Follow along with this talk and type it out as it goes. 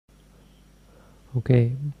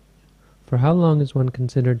Okay, for how long is one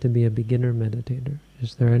considered to be a beginner meditator?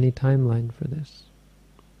 Is there any timeline for this?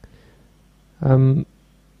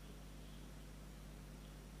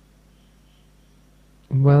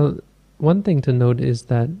 Well, one thing to note is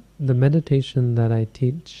that the meditation that I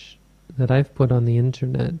teach, that I've put on the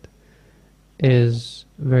internet, is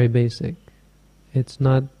very basic. It's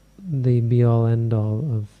not the be-all, end-all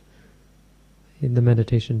of the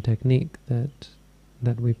meditation technique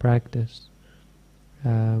that we practice.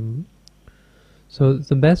 So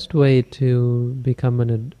the best way to become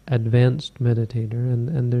an advanced meditator,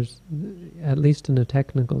 and there's, at least in a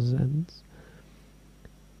technical sense,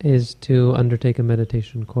 is to undertake a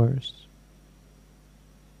meditation course.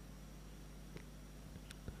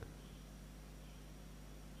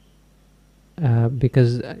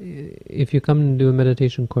 Because if you come and do a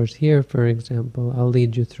meditation course here, for example, I'll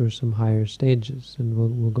lead you through some higher stages, and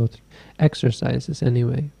we'll go through exercises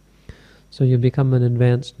anyway. So you become an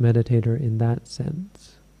advanced meditator in that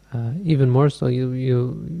sense. Even more so,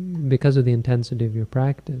 you because of the intensity of your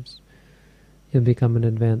practice, you'll become an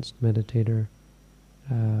advanced meditator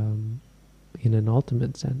in an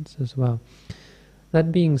ultimate sense as well.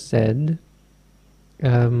 That being said,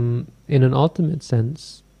 in an ultimate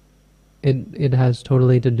sense, it has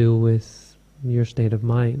totally to do with your state of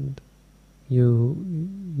mind. You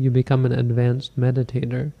become an advanced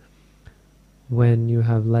meditator when you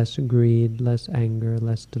have less greed, less anger,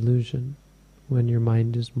 less delusion, when your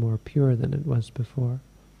mind is more pure than it was before.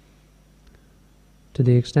 To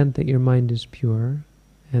the extent that your mind is pure,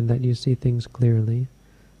 and that you see things clearly,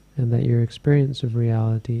 and that your experience of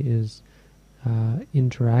reality is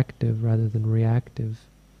interactive rather than reactive,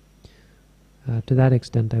 to that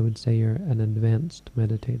extent I would say you're an advanced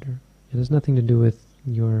meditator. It has nothing to do with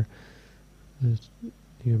your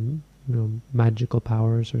magical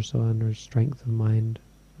powers or so on, or strength of mind,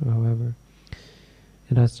 or however.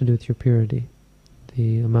 It has to do with your purity,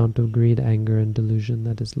 the amount of greed, anger, and delusion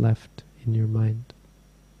that is left in your mind.